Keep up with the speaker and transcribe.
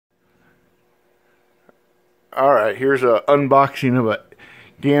Alright, here's an unboxing of a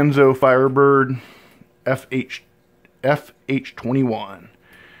Ganzo Firebird FH21.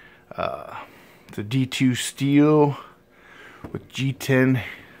 It's a D2 steel with G10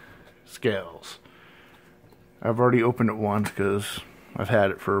 scales. I've already opened it once because I've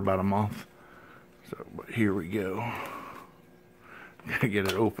had it for about a month. So, but here we go. Gotta get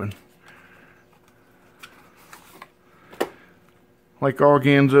it open. Like all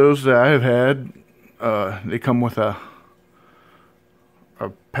Ganzos that I have had, they come with a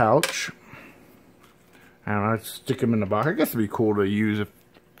pouch, and I stick them in the box. I guess it'd be cool to use it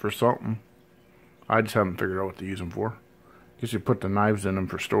for something. I just haven't figured out what to use them for. I guess you put the knives in them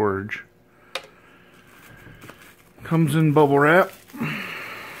for storage. Comes in bubble wrap. Like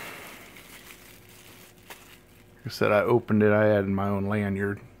I said, I opened it. I added my own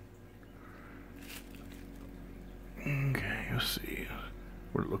lanyard. Okay, let's see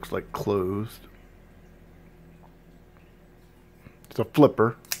what it looks like closed. It's a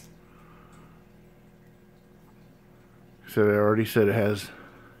flipper. So they already said it has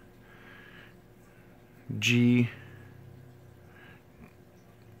G10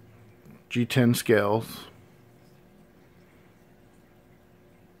 scales.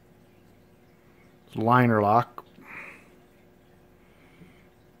 It's liner lock.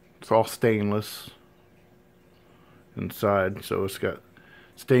 It's all stainless inside, so it's got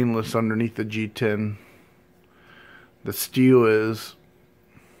stainless underneath the G10. The steel is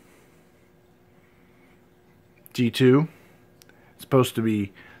G2. It's supposed to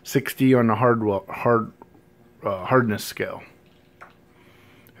be 60 on the hardness scale.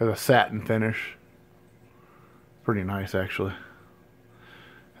 Has a satin finish. Pretty nice, actually.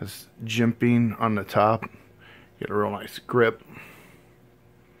 Has jimping on the top. Get a real nice grip.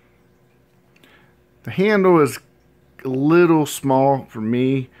 The handle is a little small for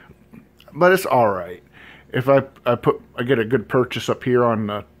me, but it's alright. If I get a good purchase up here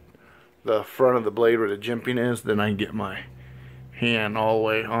on the front of the blade where the jimping is, then I can get my hand all the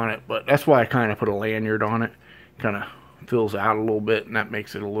way on it. But that's why I kind of put a lanyard on it. Kind of fills out a little bit, and that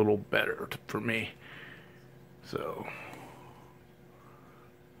makes it a little better for me. So,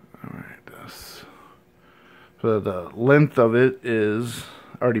 alright, so the length of it is,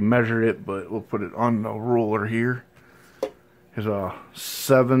 I already measured it, but we'll put it on the ruler here. Is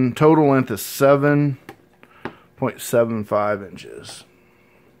total length is 7.75 inches.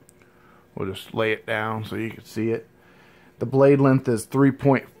 We'll just lay it down so you can see it. The blade length is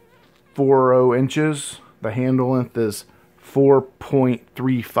 3.40 inches. The handle length is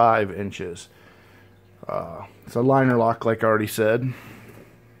 4.35 inches. It's a liner lock, like I already said.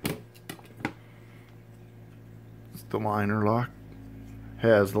 It's the liner lock.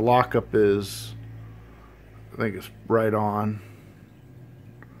 The lockup is, I think it's right on.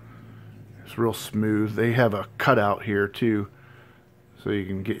 It's real smooth. They have a cutout here too, so you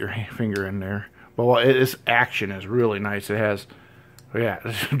can get your finger in there. But its action is really nice. It has, yeah,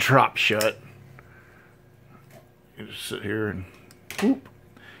 it's drop shut. You just sit here and whoop.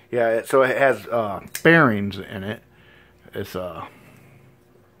 Yeah, so it has bearings in it. It's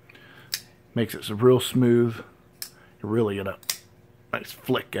makes it real smooth. You really get a nice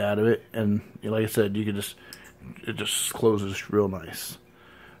flick out of it, and like I said, you can it just closes real nice.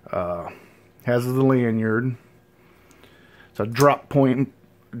 Has the lanyard. It's a drop point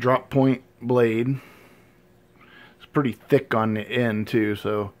blade. It's pretty thick on the end too,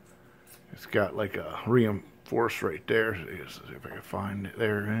 so it's got like a reinforced right there. Let's see if I can find it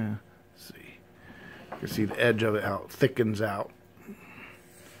there. Let's see. You can see the edge of it, how it thickens out.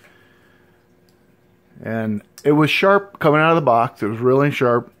 And it was sharp coming out of the box. It was really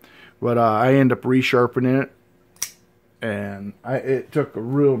sharp, but I ended up resharpening it, and it took a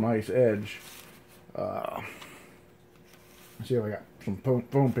real nice edge. Let's see if I got some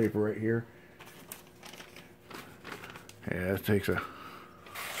foam paper right here. Yeah, it takes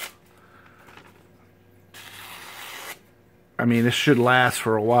I mean, this should last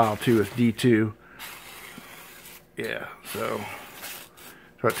for a while too. It's D2. Yeah, so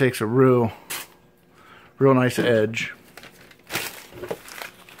it takes a real nice edge.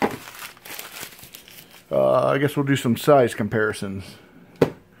 I guess we'll do some size comparisons.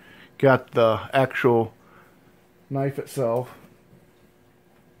 Got the actual knife itself,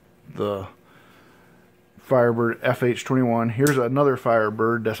 the Firebird FH21. Here's another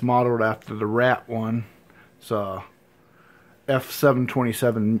Firebird that's modeled after the rat one. It's a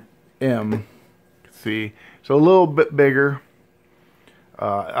F727M. See, so a little bit bigger.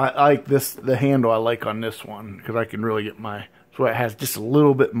 I like the handle I like on this one, because I can really get so it has just a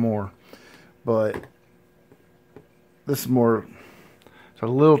little bit more. But this is more, it's a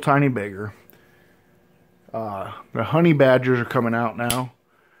little tiny bigger. The honey badgers are coming out now.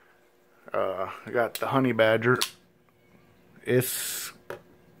 I got the honey badger. It's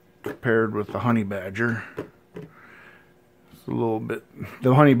paired with the honey badger. It's a little bit,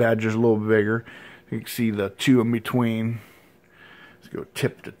 the honey badger's a little bigger. You can see the two in between. Let's go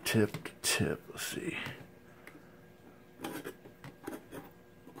tip to tip to tip. Let's see.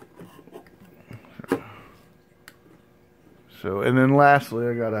 So, and then lastly,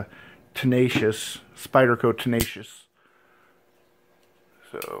 I got a Tenacious, Spyderco Tenacious.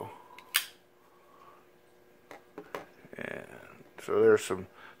 So, and so there's some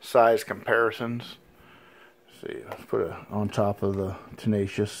size comparisons. Let's see, let's put it on top of the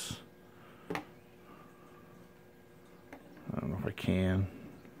Tenacious. I don't know if I can.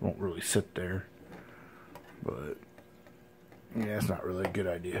 It won't really sit there. But, yeah, it's not really a good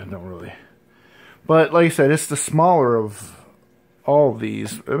idea. Don't really. But, like I said, it's the smaller of all of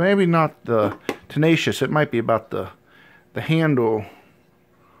these. Maybe not the Tenacious. It might be about the handle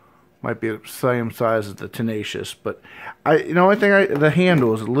might be the same size as the Tenacious. But, the only thing the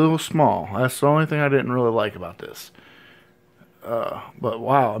handle is a little small. That's the only thing I didn't really like about this. But,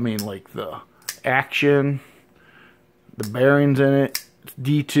 wow, I mean, like, the action, the bearings in it, it's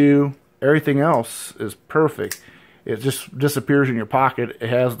D2, everything else is perfect. It just disappears in your pocket. It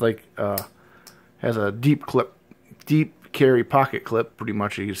has like has a deep carry pocket clip, pretty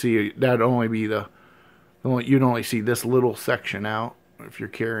much. You can see that'd only be you'd only see this little section out if you're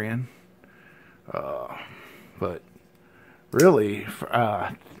carrying. But really,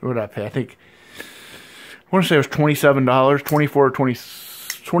 what did I pay? I want to say it was $27, $24 to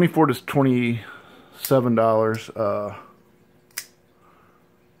 $27.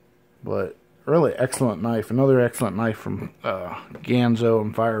 But really excellent knife. Another excellent knife from Ganzo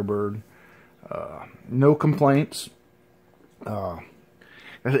and Firebird. No complaints.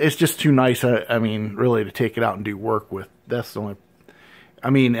 It's just too nice. I mean, really, to take it out and do work with. That's the only. I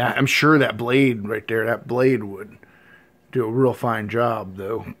mean, I'm sure that blade right there, that blade would do a real fine job,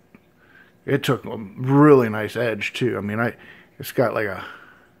 though. It took a really nice edge too. I mean, it's got like a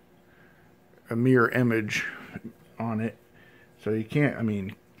mirror image on it, so you can't. I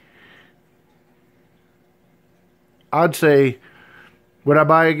mean, I'd say, would I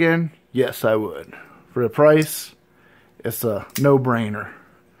buy again? Yes, I would. For the price, it's a no-brainer.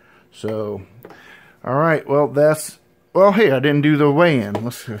 So, all right. Well, hey, I didn't do the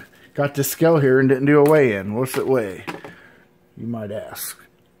weigh-in. Got this scale here and didn't do a weigh-in. What's it weigh? You might ask.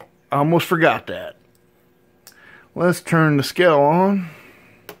 I almost forgot that. Let's turn the scale on.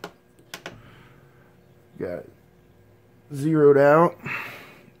 Got it zeroed out.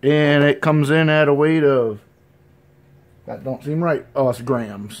 And it comes in at a weight of, that don't seem right. Oh, it's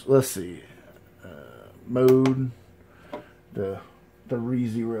grams. Let's see. Mode. The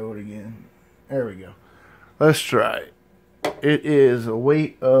re-zeroed again. There we go. Let's try it. It is a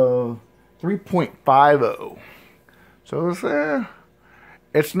weight of 3.50. So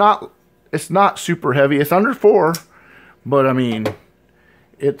it's not super heavy. It's under 4, but I mean,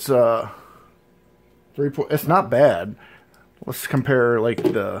 it's it's not bad. Let's compare like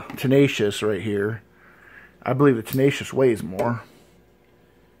the Tenacious right here. I believe the Tenacious weighs more.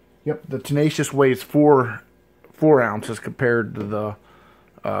 Yep, the Tenacious weighs 4 ounces compared to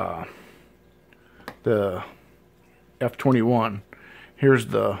the F21. Here's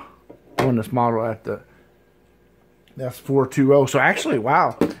the one that's modeled at that's 420. So actually,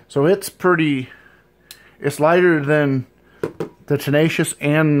 wow. So it's lighter than the Tenacious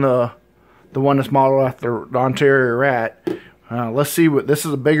and the one that's modeled after the Ontario Rat. Let's see what this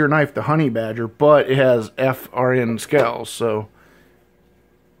is. A bigger knife, the Honey Badger, but it has FRN scales, so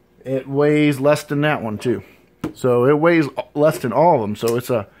it weighs less than that one too. So it weighs less than all of them. So it's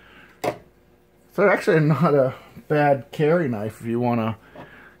actually not a bad carry knife if you want to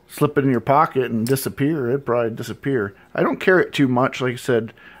slip it in your pocket and disappear. It'd probably disappear. I don't carry it too much. Like I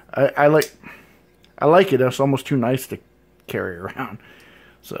said, I like it. It's almost too nice to carry around.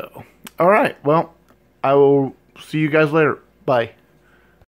 So, all right. Well, I will see you guys later. Bye.